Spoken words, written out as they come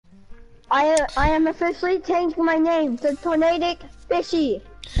I am officially changing my name to Tornadic Fishy.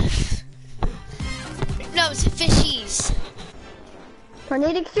 No, it's Fishies.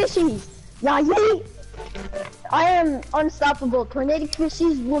 Tornadic Fishies. Yeah, yay! I am unstoppable. Tornadic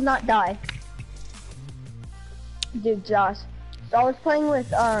Fishies will not die. Dude, Josh. So I was playing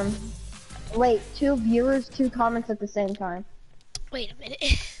with, wait, 2 viewers, 2 comments at the same time. Wait a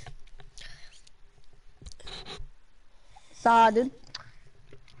minute. Saw, dude.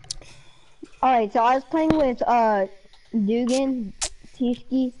 Alright, so I was playing with, Dugan,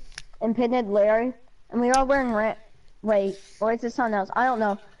 Tishki, and Pinhead Larry, and we were all wearing wait, or is this someone else? I don't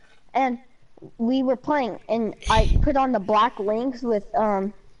know. And we were playing, and I put on the black links with,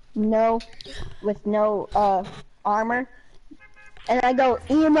 no armor. And I go,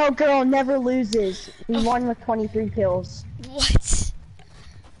 emo girl never loses. We won with 23 kills. What?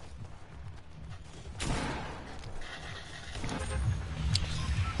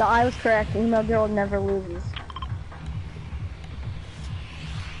 So I was correct, emo girl never loses.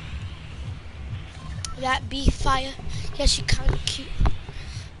 That bee fire. Yeah, she kinda cute.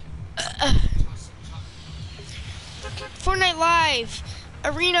 Fortnite Live.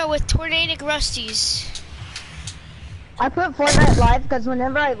 Arena with Tornadic Rusties. I put Fortnite Live because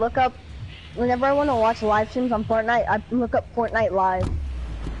whenever I want to watch live streams on Fortnite, I look up Fortnite Live.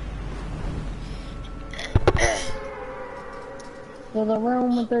 So the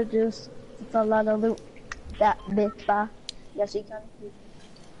room with the juice, it's a lot of loot. That bitch, bah. Yeah, she kind of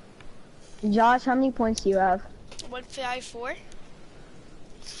cute. Josh, how many points do you have? 154.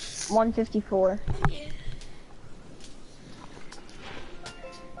 154. Yeah.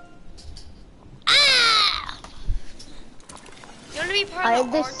 Ah! You want to be part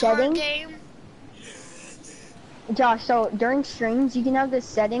of the R-Tar game? Josh, so during streams, you can have this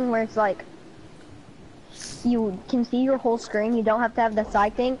setting where it's like, you can see your whole screen, you don't have to have the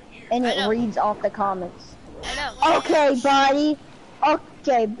side thing, and it reads off the comments. I know. Okay, buddy.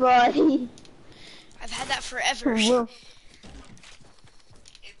 Okay, buddy. I've had that forever. Hold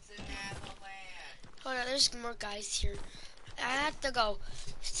on, there's more guys here. I have to go.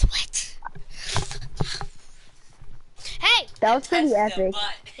 Sweat. Hey! That was pretty epic.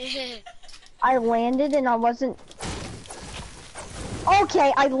 I landed and I wasn't...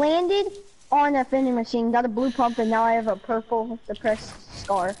 Okay, I landed on a vending machine, got a blue pump, and now I have a purple suppressed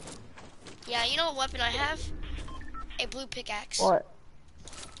scar. Yeah, you know what weapon I have? A blue pickaxe. What?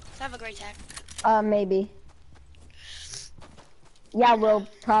 I have a great attack. Maybe. Yeah, well,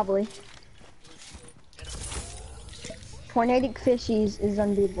 probably. Tornadic Fishies is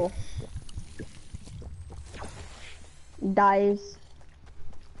unbeatable. Dies.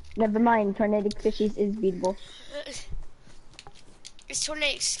 Never mind, Tornadic Fishies is beatable. It's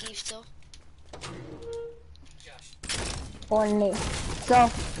Tornadic Skieff still. Tornadic. So,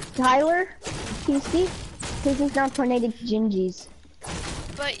 Tyler, PC, his is now Tornadic Gingies.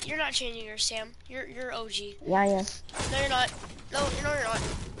 But you're not changing yours, Sam. You're OG. Yeah, yeah. No, you're not. No, you're not.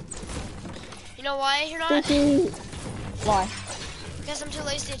 You know why you're not? Why? Because I'm too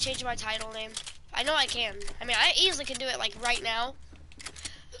lazy to change my title name. I know I can. I mean, I easily can do it like right now,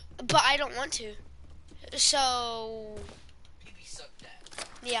 but I don't want to. So,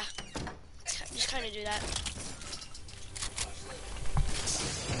 yeah, just kind of do that.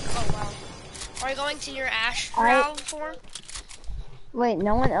 Oh wow. Are you going to your Ash round form? Wait,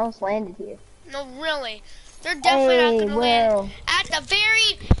 no one else landed here. No, really. They're definitely not going to land at the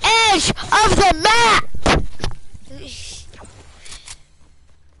very edge of the map!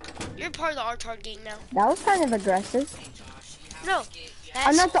 You're part of the R-Tar gang now. That was kind of aggressive. No.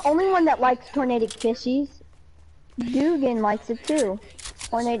 I'm not the only one that likes Tornadic Fishies. Dugan likes it too.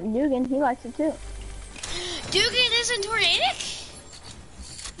 Tornadic Dugan, he likes it too. Dugan isn't Tornadic?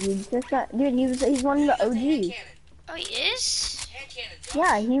 Dude, he's one of the OGs. Oh, he is?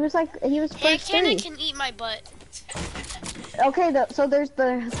 Yeah, he was first three. Can eat my butt. Okay, so there's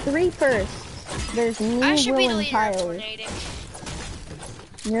the 3 first. There's me, Will, and Tyler.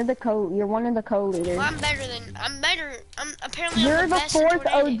 You're one of the co-leaders. Well, I'm apparently You're I'm the best 4th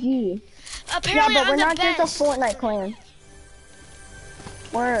OG. Apparently yeah, but I'm we're not best. just a Fortnite clan.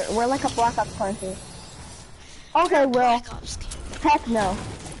 We're like a Black Ops clan too. Okay, Will. Heck no.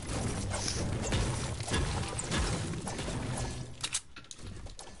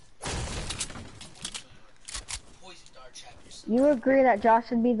 You agree that Josh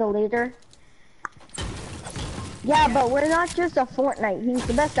should be the leader? Yeah, but we're not just a Fortnite. He's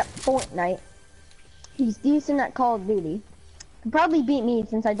the best at Fortnite. He's decent at Call of Duty. He'll probably beat me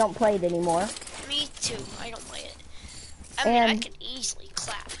since I don't play it anymore. Me too. I don't play it. I mean, I can easily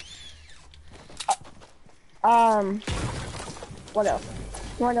clap. What else?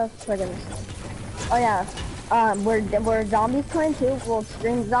 What else was I gonna say? Oh yeah. We're zombies playing too. We'll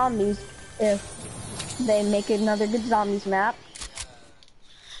stream zombies if they make another good zombies map.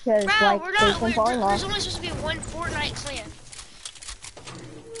 Because Bro, like we're they've not. been falling There's off. only supposed to be one Fortnite clan.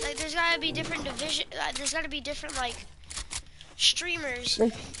 Like, there's gotta be different division. There's gotta be different like streamers.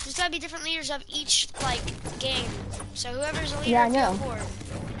 There's, There's gotta be different leaders of each like game. So whoever's the leader yeah, I of know. BO4.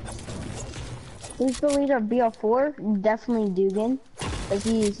 Who's the leader of BO4? Definitely Dugan. Because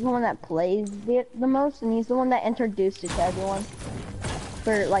he's the one that plays it the most, and he's the one that introduced it to everyone.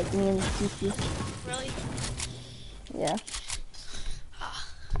 For like me and Kiki. Really? Yeah.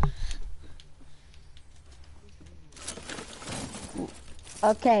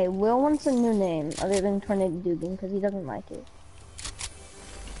 Okay, Will wants a new name other than Tornadic Dugan because he doesn't like it.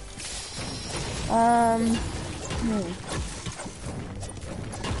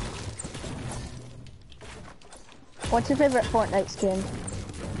 What's your favorite Fortnite skin?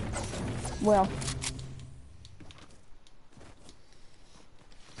 Will.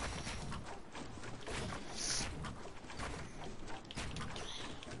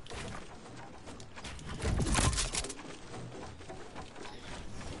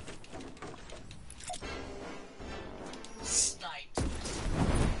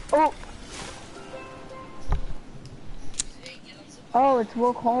 Oh! Oh, it's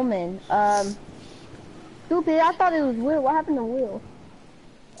Will Coleman. Stupid, I thought it was Will. What happened to Will?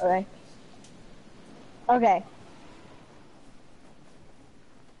 Okay. Okay.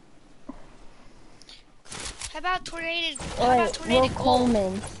 How about Tornadic? How Alright, about Will Tornadic Gold?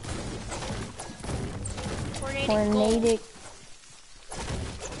 Coleman. Tornadic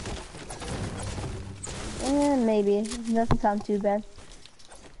Gold. Maybe. It doesn't sound too bad.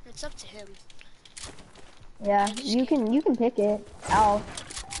 It's up to him. Yeah, you can pick it out.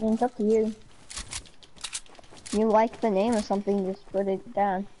 I mean, it's up to you. You like the name or something, just put it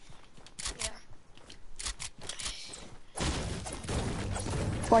down. Yeah.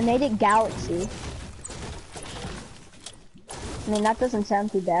 Tornadic Galaxy. I mean, that doesn't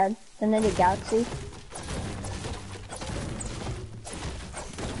sound too bad. Tornadic Galaxy.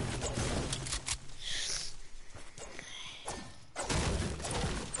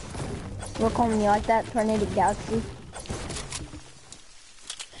 Look, Coleman, you like that? Tornadic Galaxy.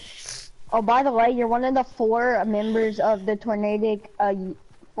 Oh, by the way, you're one of the 4 members of the Tornadic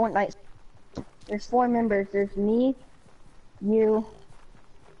Fortnite. There's 4 members. There's me, you,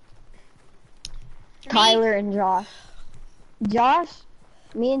 Tyler, and Josh. Josh,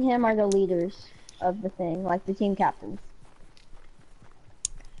 me and him are the leaders of the thing, like the team captains.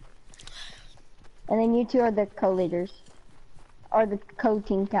 And then you 2 are the co-leaders, or the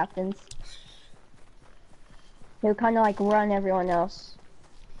co-team captains. Who kind of like run everyone else,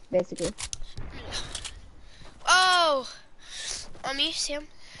 basically. Oh! On me, Sam.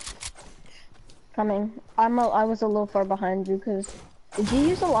 Coming. I was a little far behind you because did you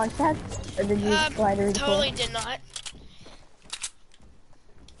use a launch pad or did you glide over the floor? Totally did not.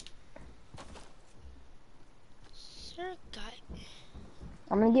 Sure, guy.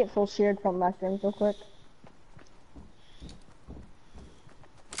 I'm gonna get full sheared from mushrooms real quick.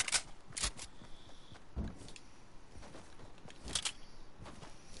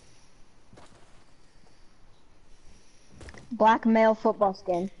 Black male football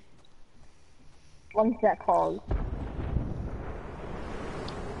skin. What's that called?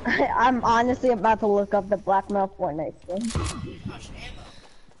 I'm honestly about to look up the black male Fortnite skin.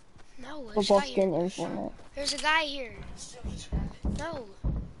 No, Football skin in Fortnite. There's a guy here. No.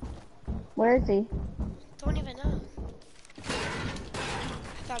 Where is he? Don't even know. I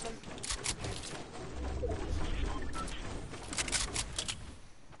found him.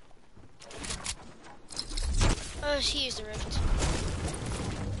 Oh, she used the rift.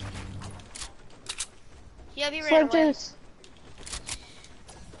 Yeah, he ran away. Juice.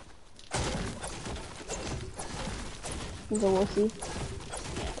 He's a wussy.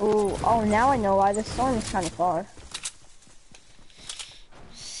 Ooh, oh, now I know why the storm is kind of far.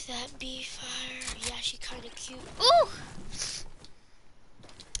 That bee fire. Yeah, she's kind of cute. Ooh!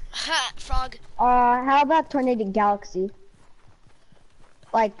 Ha! Frog. How about Tornadic Galaxy?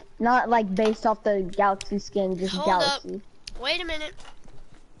 Like, not like based off the Galaxy skin, just Hold Galaxy. Up. Wait a minute.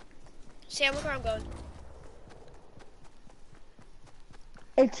 Sam, look where I'm going.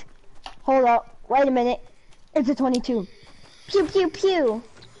 It's, hold up, wait a minute. It's a 22. Pew, pew, pew.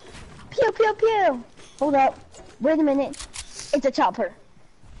 Pew, pew, pew. Hold up, wait a minute. It's a chopper.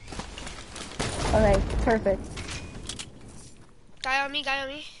 Okay, perfect. Guy on me, guy on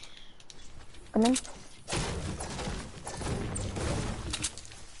me. Come in.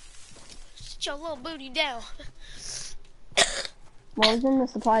 Sit your little booty down. What was in the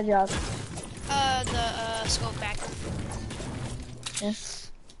supply drop? The scope back. Yeah.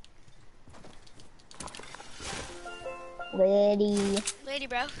 Lady. Lady,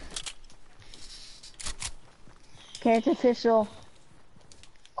 bro. Okay, it's official.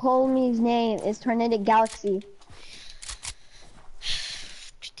 Colmie's name is Tornadic Galaxy.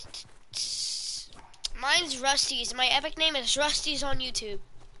 Mine's Rusty's. My epic name is Rusty's on YouTube.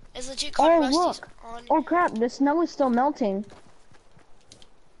 It's legit called Rusty's Look. on. Oh crap, the snow is still melting.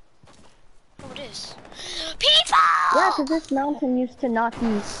 Oh, it is. People! Yeah, because this mountain used to not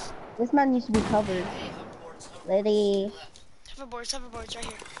be, this mountain used to be covered. Lady. Hoverboards right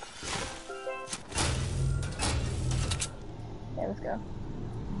here. Okay, let's go.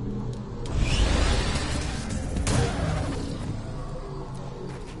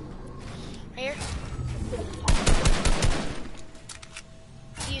 Right here.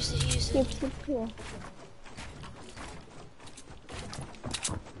 He used it. Skip.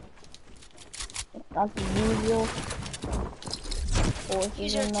 That's the usual.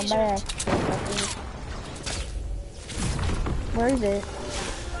 Forces in the back. Where is it?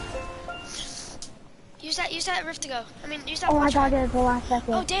 Use that rift to go. I mean, use that. Oh, I got it at the last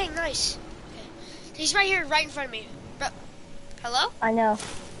second. Oh, dang, nice. Okay. He's right here, right in front of me. Bro. Hello? I know.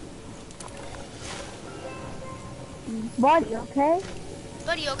 Buddy, okay?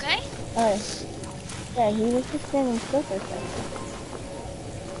 Buddy, okay? Yeah, he was just standing still for a second.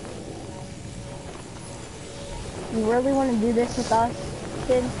 You really want to do this with us,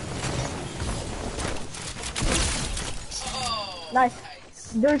 kid? Nice.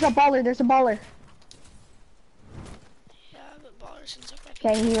 There's a baller. Yeah, but ballers and stuff like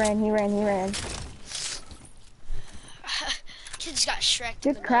Okay, he ran. Kid just got Shrek.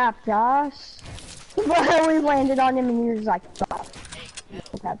 Good crap, Josh. But we landed on him and you were just like, stop.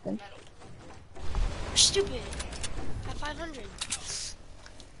 What happened? You're stupid. Got 500.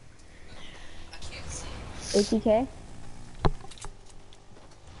 ATK?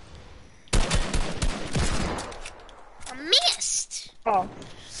 I missed. Oh.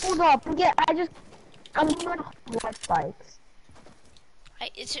 Hold up, I'm doing life spikes.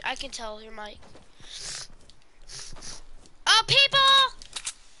 I can tell your mic. Oh, people!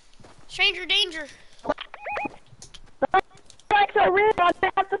 Stranger danger. Spikes are real, I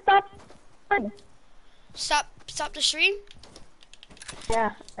have to stop. Stop the stream?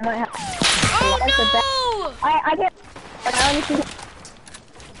 Yeah, I might have. Oh no! I can't. I honestly.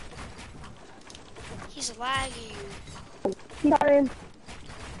 He's lagging. He got in.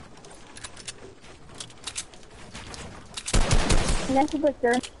 And then he put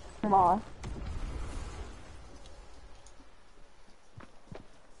their off.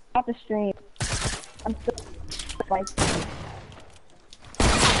 Off the stream. I'm still like.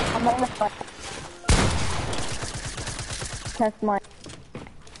 I'm on the fight. Test my.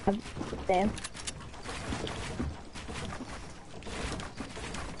 Stand.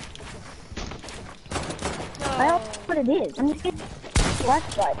 I don't know what it is. I'm just getting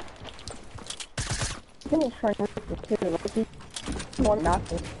left side. Finish trying to look at one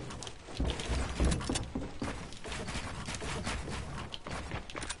nothing.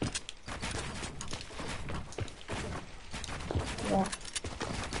 Yeah.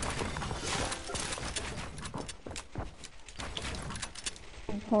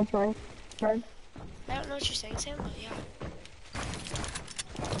 Sorry. I don't know what you're saying, Sam, but yeah.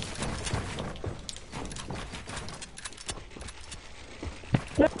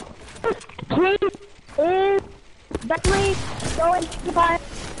 Please is definitely going to buy.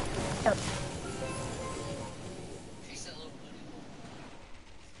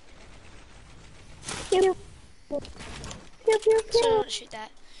 Pew pew. So don't shoot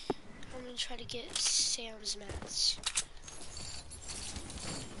that. I'm gonna try to get Sam's match.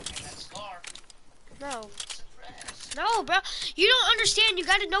 No. No, bro. You don't understand. You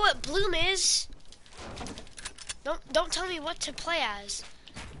gotta know what bloom is. Don't tell me what to play as.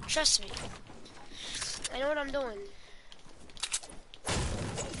 Trust me. I know what I'm doing.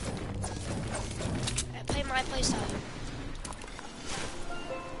 I play my playstyle.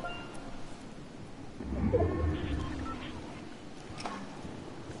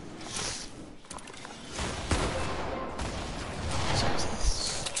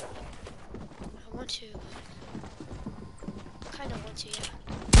 I want to. Kinda want to, yeah.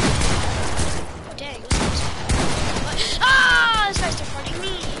 Oh, dang. What's this? What? Ah! This guy's supporting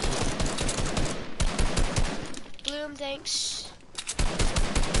me. Bloom, thanks.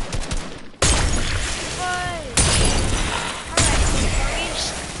 What?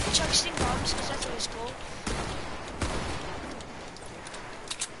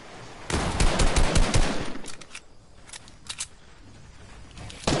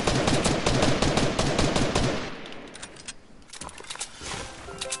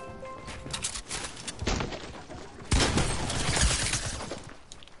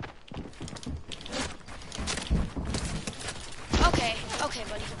 okay,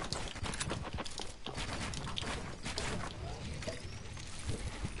 buddy.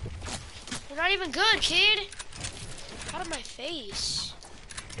 You're not even good, kid. Out of my face.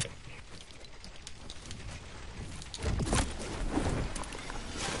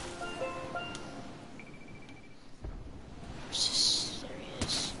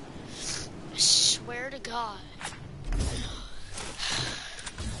 Serious. I swear to God.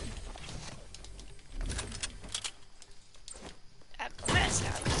 I'm messed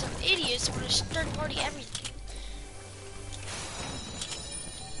now because some idiots want to third party everything.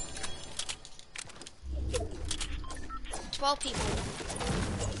 People.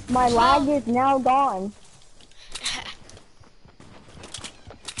 My lag is now gone.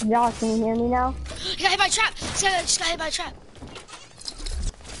 Josh, can you hear me now? You got hit by a trap! Just got hit by a trap.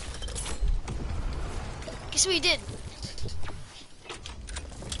 Guess what he did?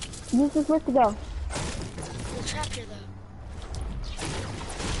 Use this lift to go. We're trapped here though.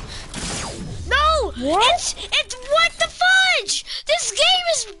 No! What? It's what the fudge? This game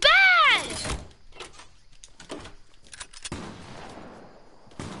is bad!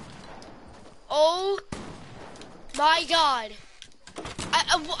 Oh my God.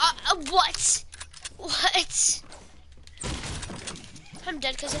 What? What? I'm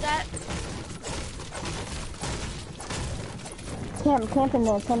dead because of that. Camp in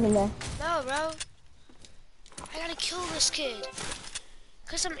there, camp in there. No, bro. I gotta kill this kid.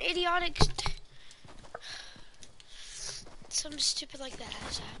 Because some idiotic... Something stupid like that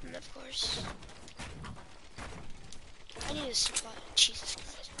has happened, of course. I need a supply. Jesus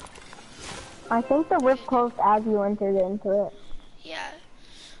Christ. I think the rift closed as you entered into it. Yeah.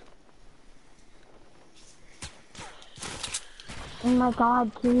 Oh my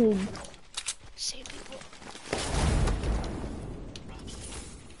God, kids. Same people.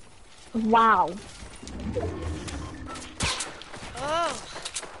 Wow. Oh.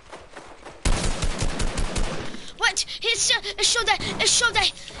 What? It showed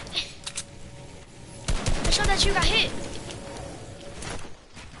that you got hit.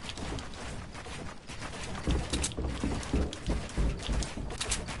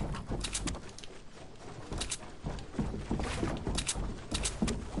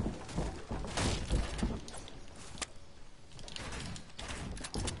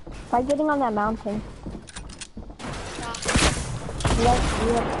 Try getting on that mountain. You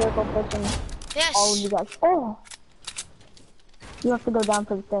have circle pushing. Yes. All of you guys. Oh! You have to go down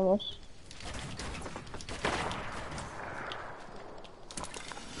for the finish.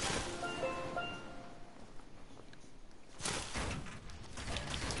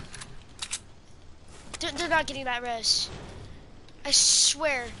 They're not getting that res. I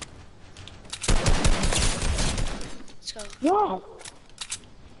swear. Let's go. Yes!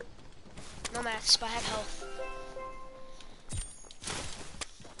 No mats, but I have health.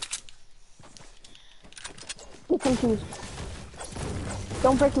 Get confused.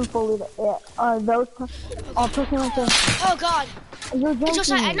 Don't break him fully. Those are pushing like this. Oh God! You're It's just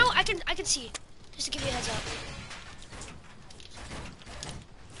like, I joking. know, I can see. Just to give you a heads up.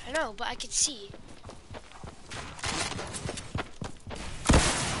 I know, but I can see.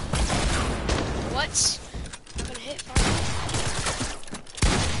 What? Not gonna hit. Fine.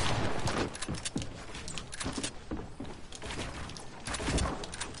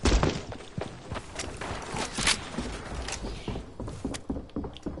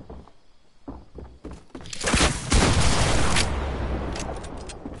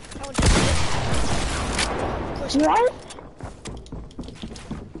 That one didn't hit. Of course not. What?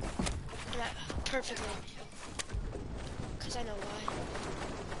 Yeah, perfectly. Because I know why.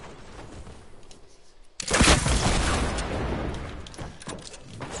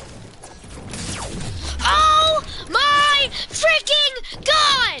 Oh my freaking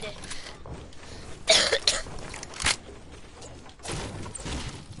God!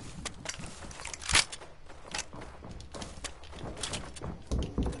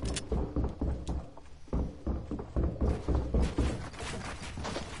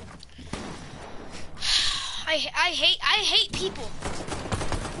 I hate people.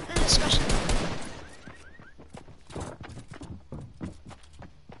 And especially.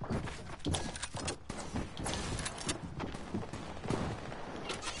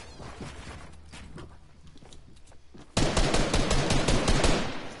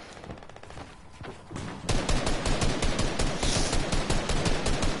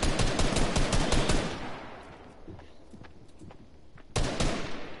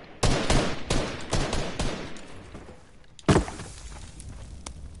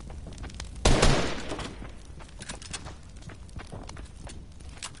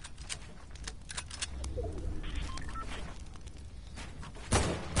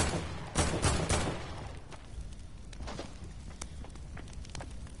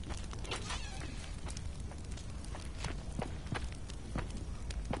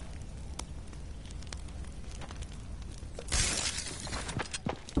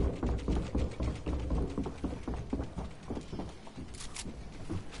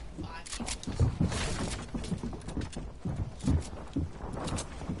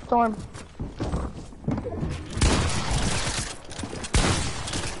 storm.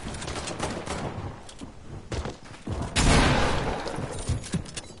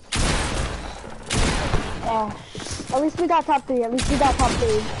 At least we got top 3. At least we got top 3.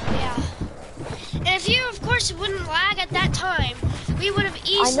 Yeah. And if you, of course, wouldn't lag at that time, we would have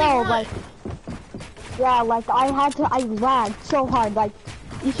easily I know, won. like, yeah, like I lagged so hard. Like,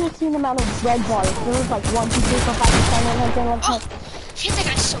 you should have seen the amount of red bars. There was like 1, 2, 3, 4, 5, 6, 7, 8, 9, 10, 11, 12. Oh, hit that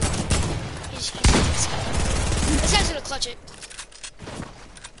guy so good. This guy's gonna clutch it.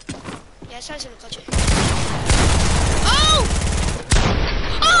 Yeah, this guy's gonna clutch it. Oh!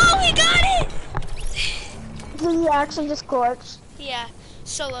 Oh, he got it! Did he actually just clutch? Yeah,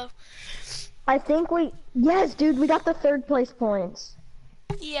 solo. I think yes, dude, we got the 3rd place points.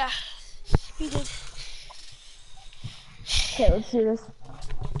 Yeah, we did. Okay, let's do this.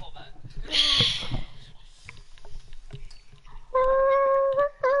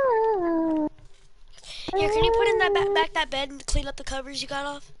 Here, can you put in that back that bed and clean up the covers you got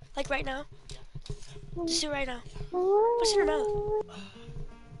off? Like right now? Just do it right now. What's in your mouth?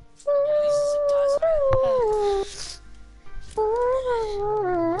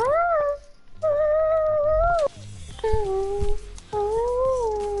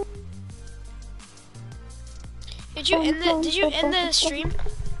 Did you end the stream?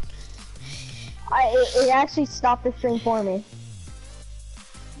 It actually stopped the stream for me.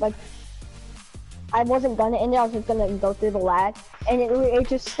 Like, I wasn't gonna end it, I was just gonna go through the lag, and it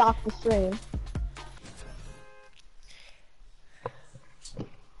just stopped the stream.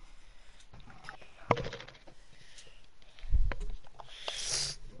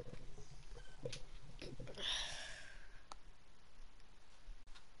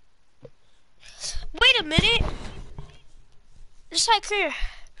 Wait a minute! Just like here.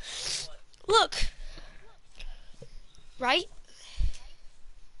 Look! Right?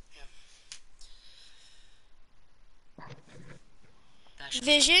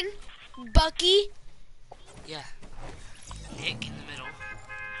 Vision, Bucky, yeah, Nick in the middle,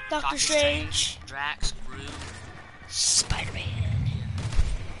 Doctor Strange, Drax, Groot, Spider-Man,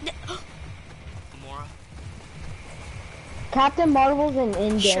 Gamora, Captain Marvel's in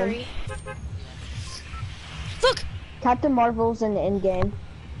Endgame. Shuri. Look! Captain Marvel's in the Endgame.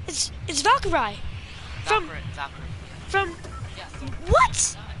 It's Valkyrie. From yeah,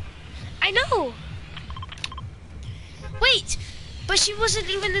 what? I know. Wait, but she wasn't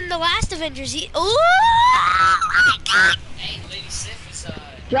even in the last Avengers. Oh my God! Hey, Lady Sif is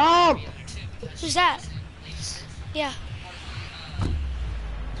Jump! Who's that? Yeah.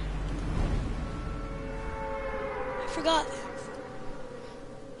 I forgot.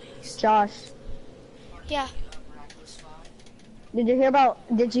 Josh, Yeah.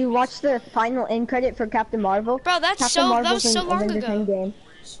 did you watch the final end credit for Captain Marvel? Bro, that was Marvel's so in long Avengers ago. Endgame.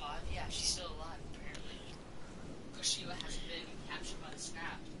 Yeah, she's still alive apparently. Because Sheila hasn't been captured by the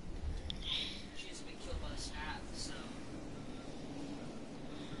snap. She hasn't been killed by the snap, so.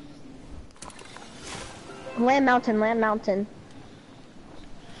 Land Mountain.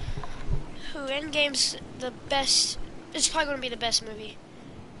 Who Endgame's the best? It's probably gonna be the best movie.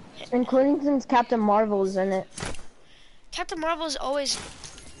 Including since Captain Marvel's in it. Captain Marvel's always.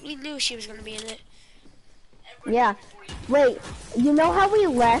 We knew she was gonna be in it. Yeah. Wait, you know how we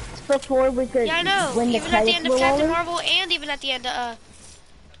left before we could Yeah, I know. when the Even at the credits end of were Captain rolling? Marvel, and even at the end of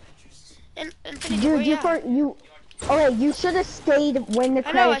Infinity Dude, War. Okay, you should have stayed when the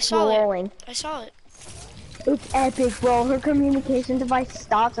I know, I credits were saw it. rolling. I saw it. It's epic, bro. Her communication device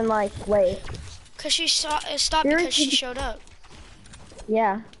stops and like, wait. Cause she stopped because she showed up.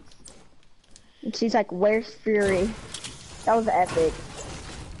 Yeah. And she's like, where's Fury? That was epic.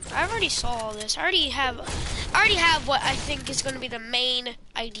 I already saw all this. I already have what I think is going to be the main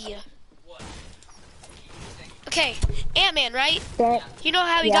idea. Okay, Ant-Man, right? You know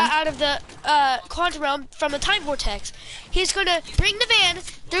how he got out of the quantum realm from the time vortex. He's gonna bring the van.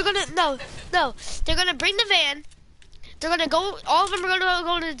 They're gonna They're gonna bring the van. They're gonna go. All of them are gonna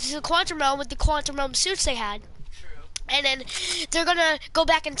go to the quantum realm with the quantum realm suits they had. And then they're gonna go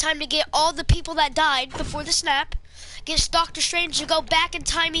back in time to get all the people that died before the snap. Get Doctor Strange to go back in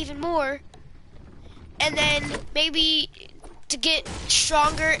time even more. And then maybe to get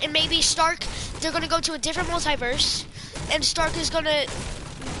stronger, and maybe Stark, they're gonna go to a different multiverse, and Stark is gonna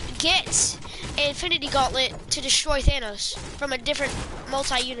get an Infinity Gauntlet to destroy Thanos from a different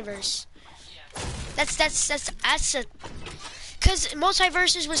multi-universe. That's a, cause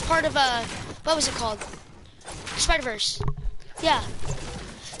multiverses was part of what was it called? Spider-Verse. Yeah.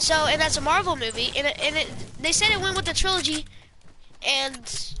 So, and that's a Marvel movie, and they said it went with the trilogy,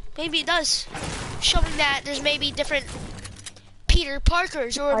 and maybe it does, showing that there's maybe different Peter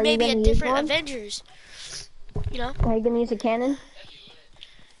Parkers or Are you maybe a gonna use different one? Avengers. You know? Are you gonna use a cannon?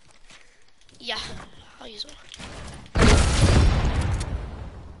 Yeah, I'll use one.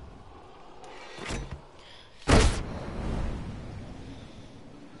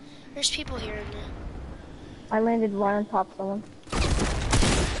 There's people here in there. I landed right on top of someone.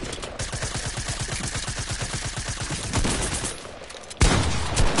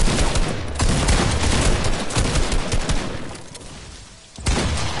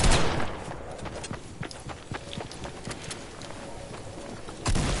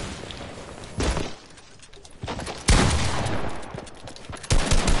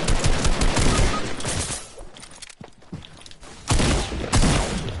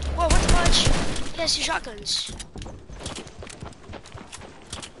 Whoa, what the fudge? Yes, two shotguns.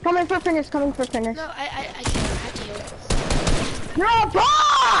 Coming for finish, coming for finish. No, I can't. I have to heal. No,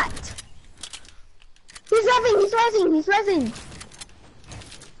 bot! He's revving, he's rezzing.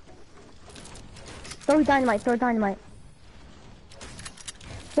 Throw dynamite, throw dynamite.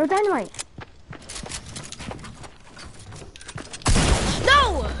 Throw dynamite.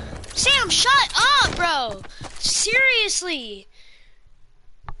 No! Sam, shut up, bro! Seriously!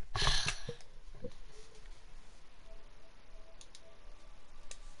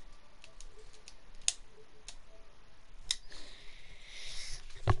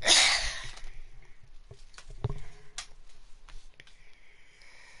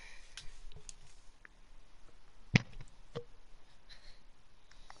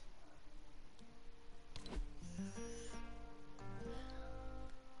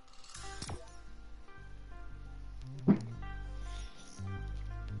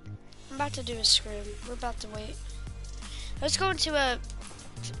 I'm about to do a scrim. We're about to wait. Let's go into a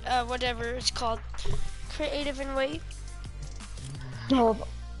whatever it's called, creative and wait. Oh,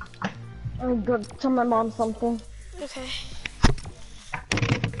 I'm gonna tell my mom something. Okay.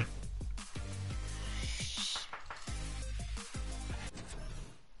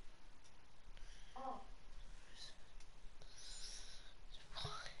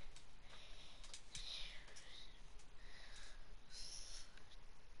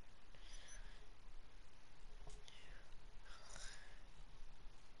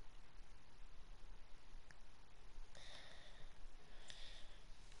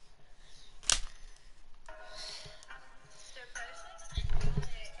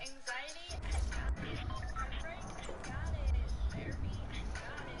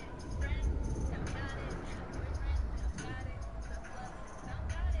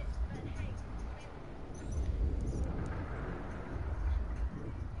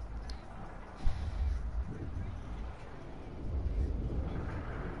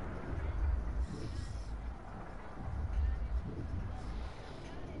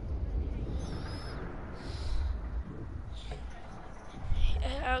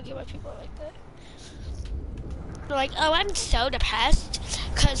 I don't get why people are like that. They're like, oh, I'm so depressed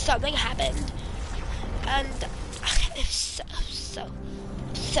because something happened. And it's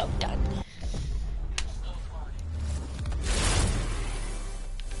so done.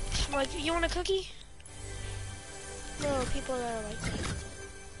 I'm like, you want a cookie? No, people that are like that.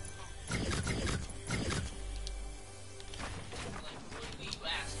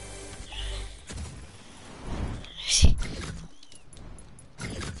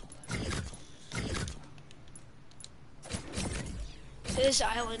 This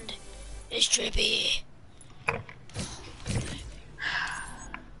island is trippy.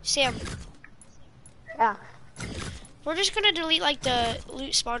 Sam. Yeah. We're just gonna delete like the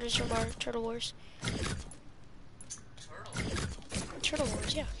loot spawners from our Turtle Wars. Turtle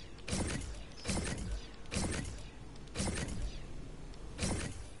Wars, yeah.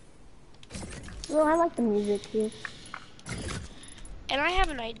 Well, I like the music too. And I have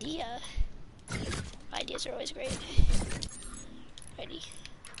an idea. Ideas are always great. Ready?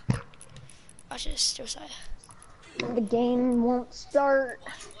 Watch this, Josiah. The game won't start.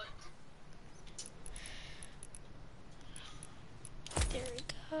 There we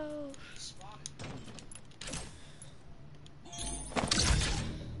go.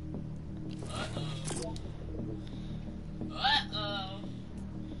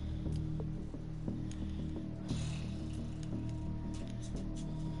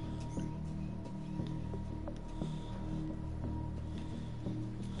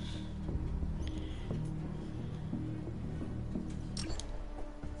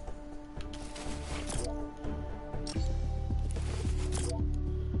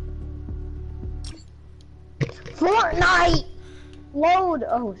 Fortnite! Load!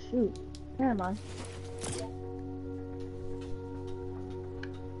 Oh shoot. Never mind.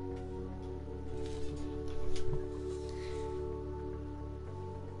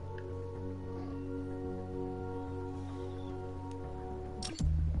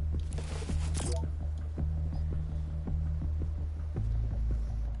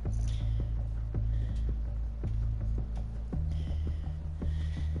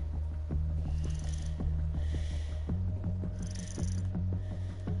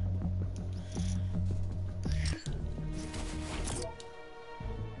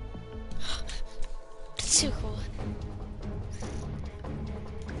 too cool.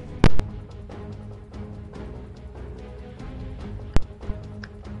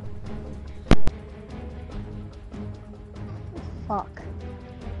 Fuck.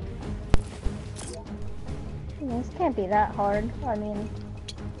 This can't be that hard. I mean,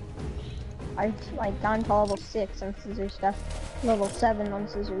 I like gone to level 6 on scissor stuff, level 7 on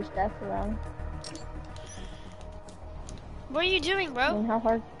scissor stuff around. What are you doing, bro? I mean, how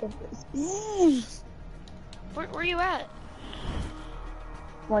hard could this be? Where are you at?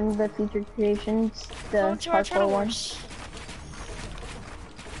 One of the featured creations, the parkour one.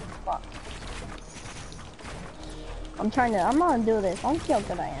 Fuck. I'm gonna do this. I'll see how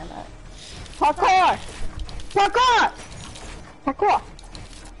good I am at parkour! Parkour! Parkour!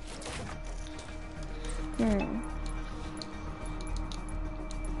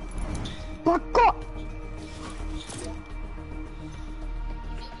 Parkour!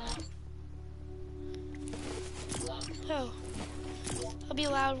 Oh. I'll be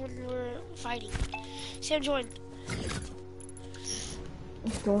loud when we're fighting. Sam joined.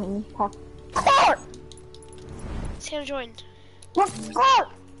 Parkour! Sam joined. Parkour!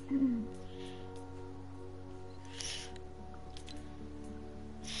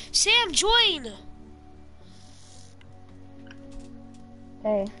 Sam, join!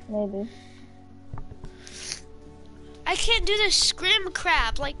 Hey, maybe. I can't do this scrim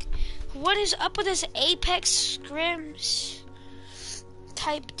crap. Like, what is up with this Apex scrims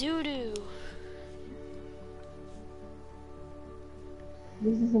type doo-doo?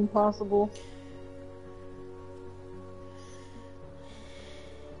 This is impossible.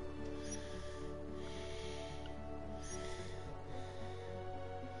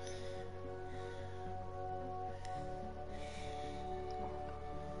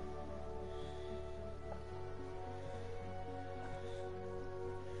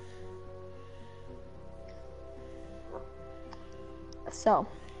 So,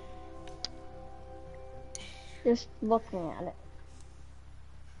 just looking at it.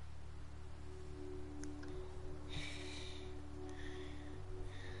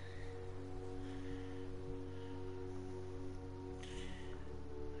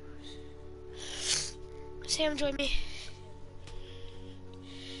 Sam, join me.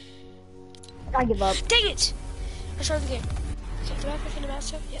 I give up. Dang it! I started the game. Okay, do I have everything about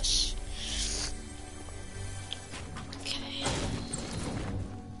stuff? Yes. Okay.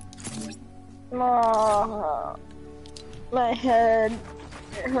 My head.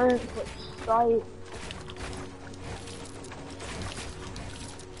 It hurts with sight.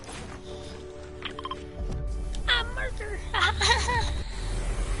 I'm murder.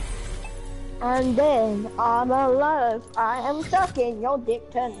 And then I'm alive. I am sucking your dick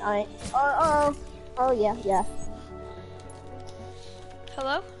tonight. Uh-oh. Oh, yeah, yeah.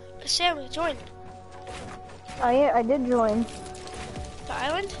 Hello? Sam, join. I did join. The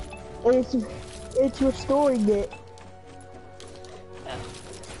island? It's restoring it.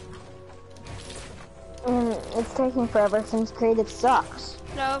 Oh. It's taking forever since creative sucks.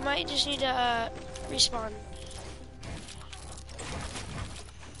 No, it might just need to respawn.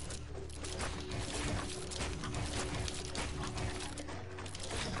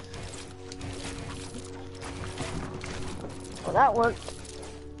 Well, that worked.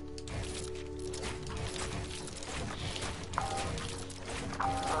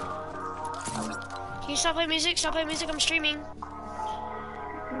 Can you stop playing music? Stop playing music, I'm streaming.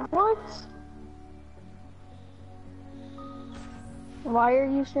 What? Why are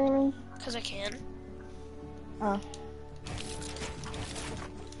you streaming? Because I can. Oh.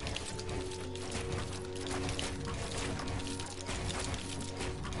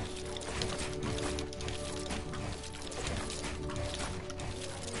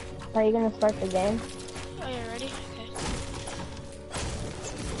 Are you gonna start the game? Oh, you're ready? Okay.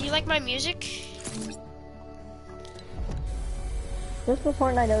 Do you like my music? Just the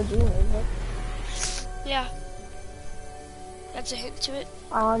Fortnite OG music. Yeah. That's a hint to it.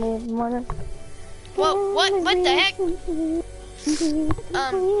 I don't even wanna. Whoa, what the heck?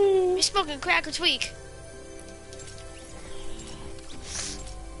 You smoking crack or tweak?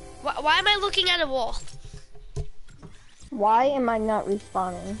 Why am I looking at a wall? Why am I not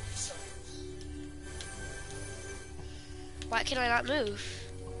respawning? Why can I not move?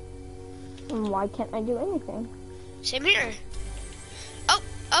 And why can't I do anything? Same here.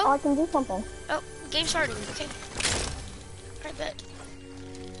 Oh, I can do something. Oh, game starting. Okay. Alright, bet.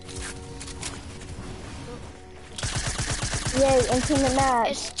 Yay, intimate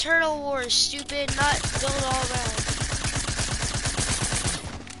match. It's Turtle Wars, stupid, not build all around.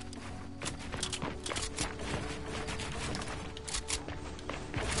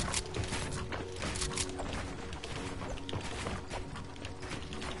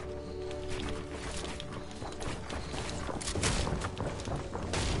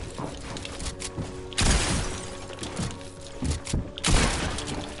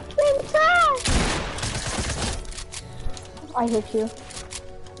 I hit you.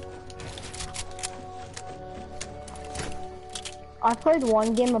 I played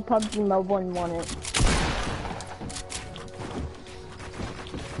one game of PUBG Mobile and won it.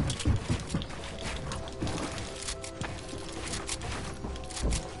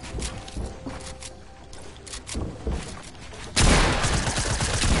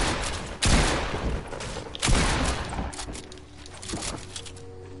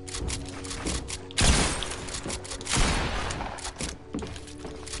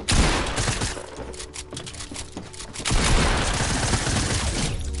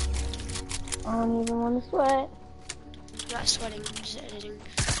 I don't even want to sweat. I'm not sweating, I'm just editing.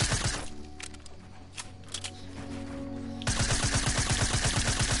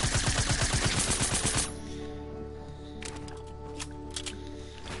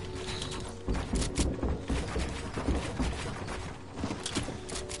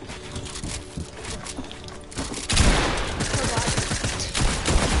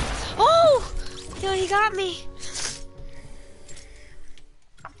 Oh! Yo, he got me.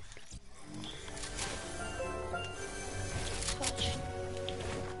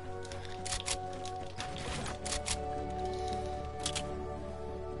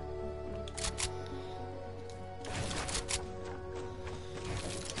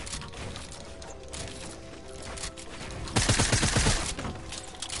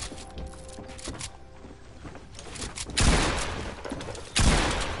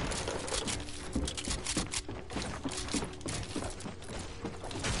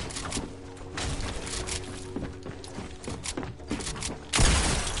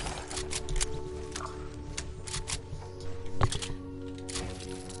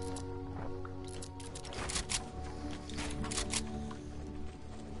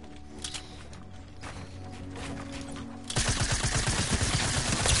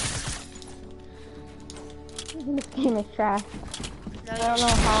 This game is trash. No, I don't know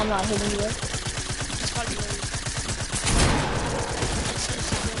how I'm not hitting you. It's probably really.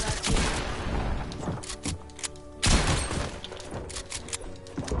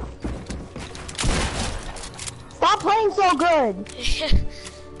 Stop playing so good!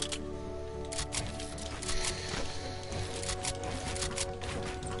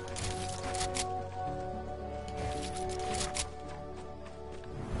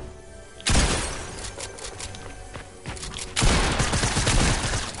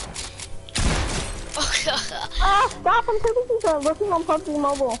 Stop, I'm too busy looking on PUBG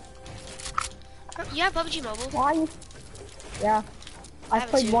Mobile. You have PUBG Mobile? Why? Yeah. I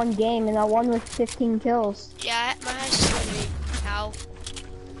played one game and I won with 15 kills. Yeah, my highest is 30. Ow.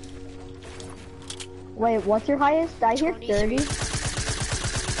 Wait, what's your highest? I hear 30.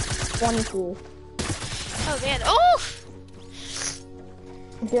 22. Oh man, oh!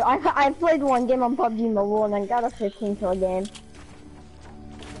 Dude, I played one game on PUBG Mobile and I got a 15 kill game.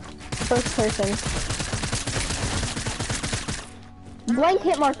 First person. Blank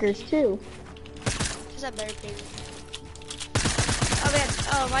hit markers too. Is that better ping? Oh man,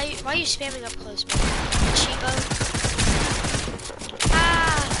 oh why are you spamming up close, man? Cheapo.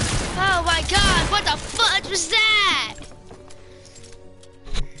 Ah! Oh my god, what the fudge was that?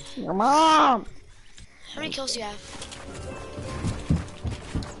 Your mom! How many kills do you have?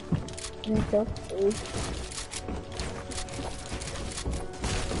 Kill 3.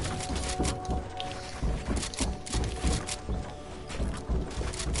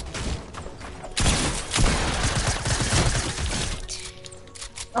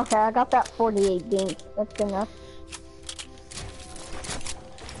 Okay, I got that 48 games. That's good enough.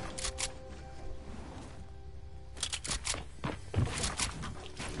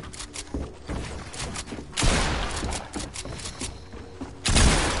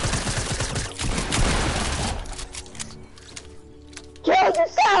 Kill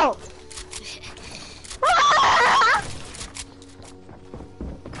yourself! Ah!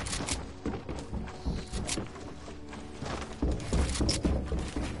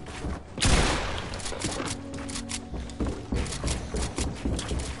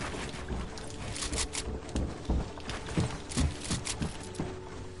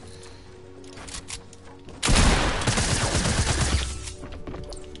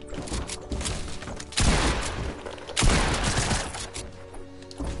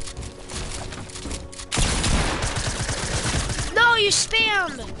 No, you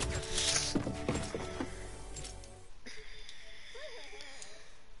spammed!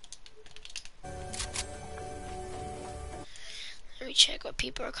 Let me check what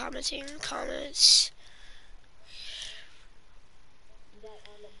people are commenting. Comments.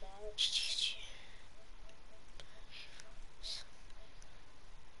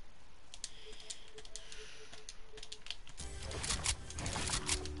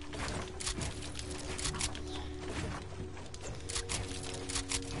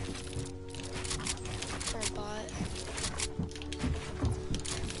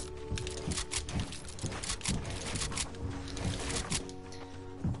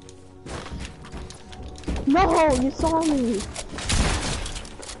 No, you saw me.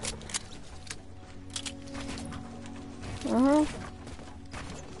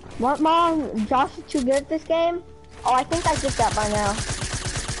 What, Mom? Josh is too good at this game? Oh, I think I get that by now.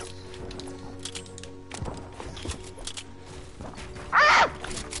 Ah!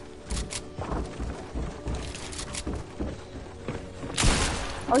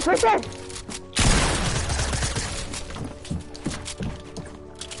 Oh, it's right there.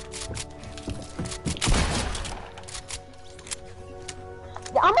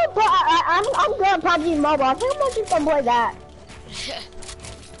 I'm good at PUBG Mobile. I think I'm just gonna play that.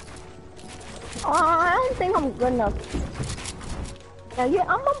 I don't think I'm good enough. Now, yeah,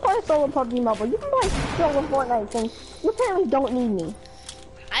 I'm gonna play solo PUBG Mobile. You can play solo Fortnite since you apparently don't need me.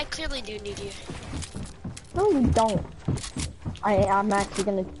 I clearly do need you. No, you don't. I'm actually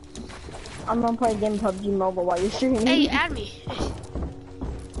gonna. I'm gonna play a game PUBG Mobile while you're streaming. Hey, add me.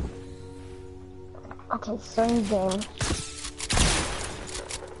 Okay, starting game.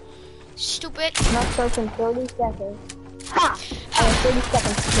 Stupid. Not starts in 30 seconds. Ha! I have 30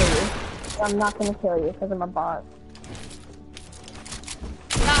 seconds to kill you. I'm not gonna kill you because I'm a bot.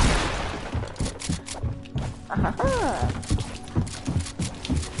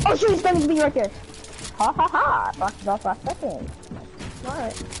 Oh shoot, he's coming to me right there. Ha ha ha! Boxed off last second.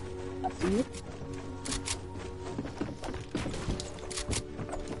 Alright. I see you.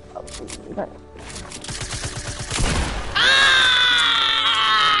 Oh, right.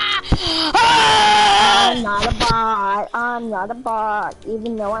 I'm not a bot. I'm not a bot,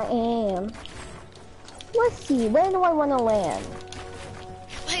 even though I am. Let's see, where do I want to land?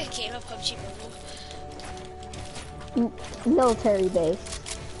 Play a game of PUBG Mobile. Military base.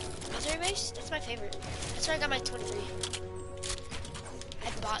 Military base? That's my favorite. That's where I got my 23.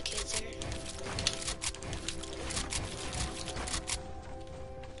 I bought kids there.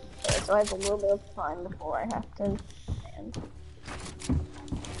 Okay, so I have a little bit of time before I have to land.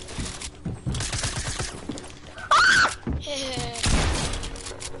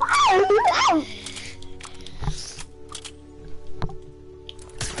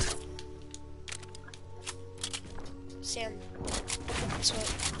 Sam, this way.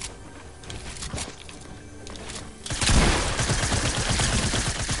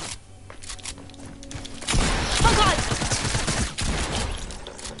 Oh God!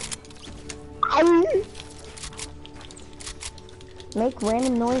 Make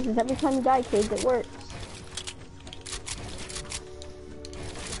random noises every time you die, kids. It works.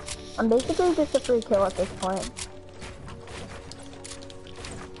 I'm basically just a free kill at this point.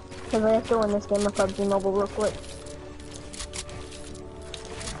 Because I have to win this game of PUBG Mobile real quick.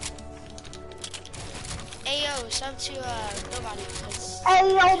 Ayo, sub to nobody.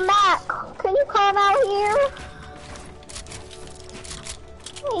 Hey yo, Mac! Can you come out here?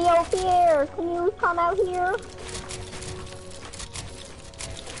 Hey yo, Pierre! Can you come out here?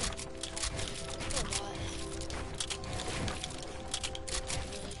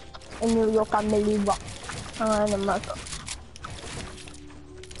 In your family box.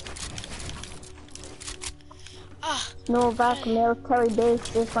 Novak military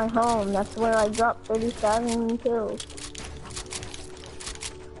base is my home. That's where I dropped 30,000 kills.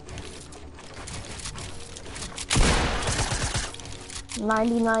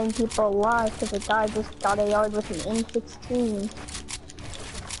 "99 people alive because a guy just got a yard with an M16.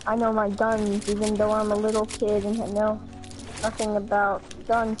 I know my guns, even though I'm a little kid and I know nothing about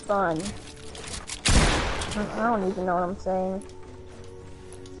gun fun. I don't even know what I'm saying.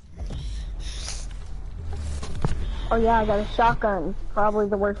 Oh yeah, I got a shotgun. Probably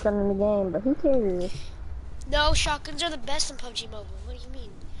the worst gun in the game, but who cares? No, shotguns are the best in PUBG Mobile. What do you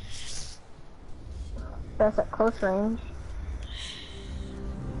mean? Best at close range.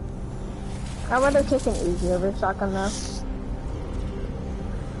 I'd rather take an easy over a shotgun though.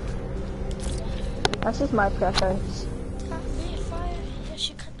 That's just my preference.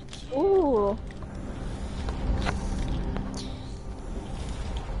 Ooh.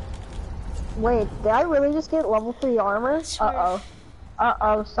 Wait, did I really just get level 3 armor? Uh-oh.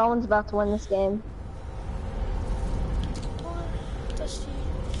 Uh-oh, someone's about to win this game.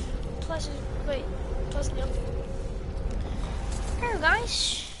 Hello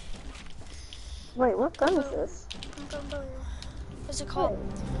guys. Wait, what gun is this? What's it called?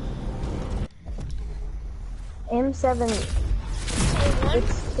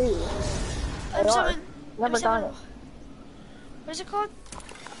 M762. Never got it. What is it called?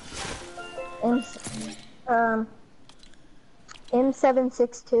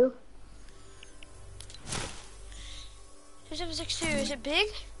 M762. M762, is it big?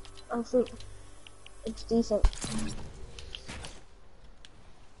 It's decent.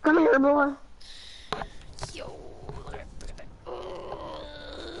 Come here, boy.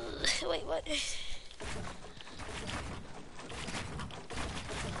 Wait, what?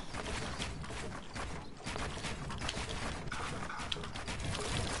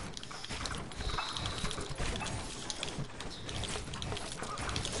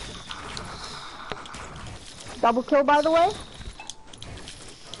 Double kill, by the way.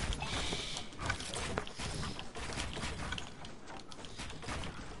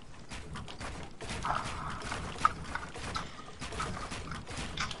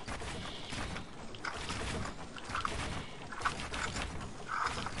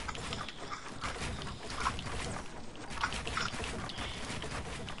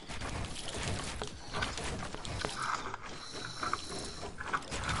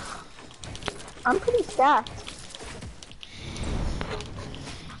 I'm pretty stacked.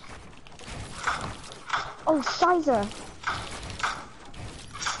 Oh, Shiza.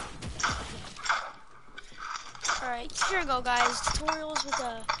 Alright, here we go, guys. Tutorials with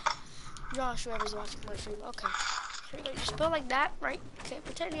Josh, whoever's watching my stream. Okay. Here we go. Just build like that, right? Okay,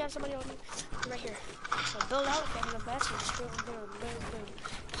 pretend you have somebody on you right here. So build out, if you have enough best, you just boom, boom, boom, boom.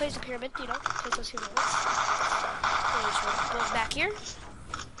 Place the pyramid, you know, place those pyramids. Then you just build back here.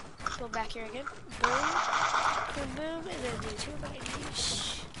 Build back here again. Boom, boom, boom, and then do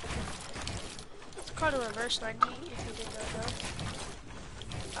 290s. It's called a reverse 90, if you did not know.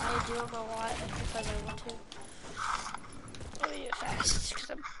 I do them a lot because I want to. Let me do it fast, because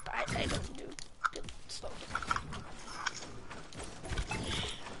I don't do it slow.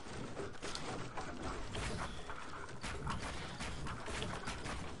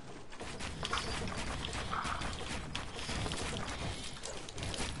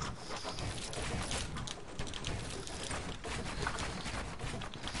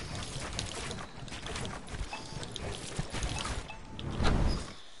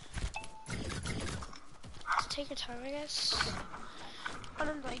 Take your time, I guess.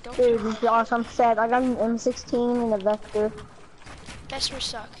 Don't Dude, Josh, I'm sad. I got an M16 and a Vector. Vectors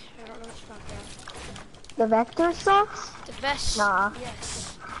suck. I don't know what you're talking about. The Vector sucks? The best. Nah.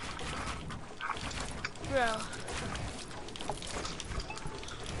 Yes. Bro.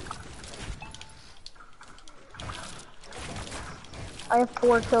 I have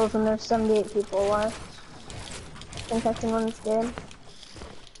 4 kills and there's 78 people alive. I think I can win this game.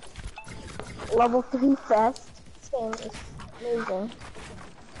 Level 3 fest. This game is amazing.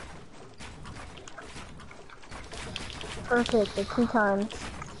 Perfect, the 2 times.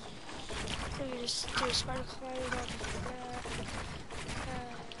 So you just do a spider climb on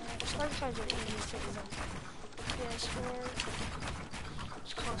spider climbs are easy to figure out. PS4.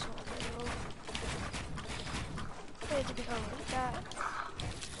 It's console available. I need to become like that.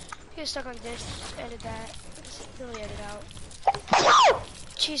 Get stuck like this, just edit that. Just really edit out.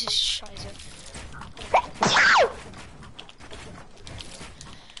 Jesus, Shiza.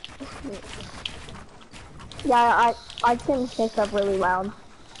 Yeah, I can pick up really loud.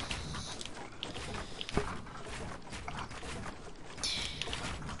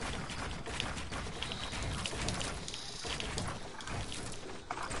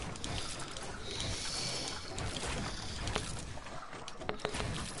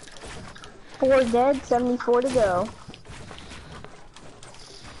 Four dead, 74 to go.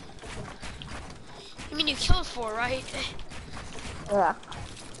 You mean you killed 4, right? Yeah.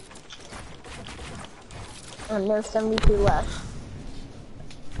 And there's 72 left.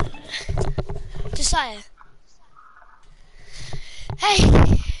 Josiah. Hey!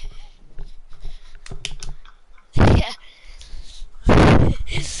 Yeah.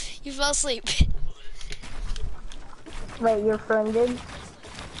 You fell asleep. Wait, your friend did?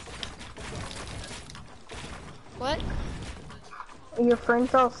 What? Your friend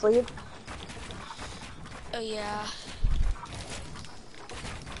fell asleep? Oh yeah.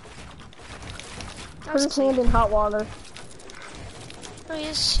 Put his hand in hot water. No, he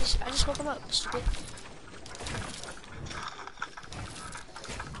is. I just woke him up, stupid.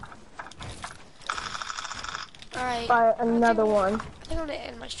 Alright. By another one. I think I'm gonna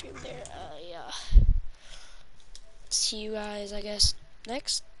end my stream there. Yeah. See you guys, I guess,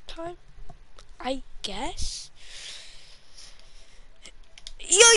 next time? I guess?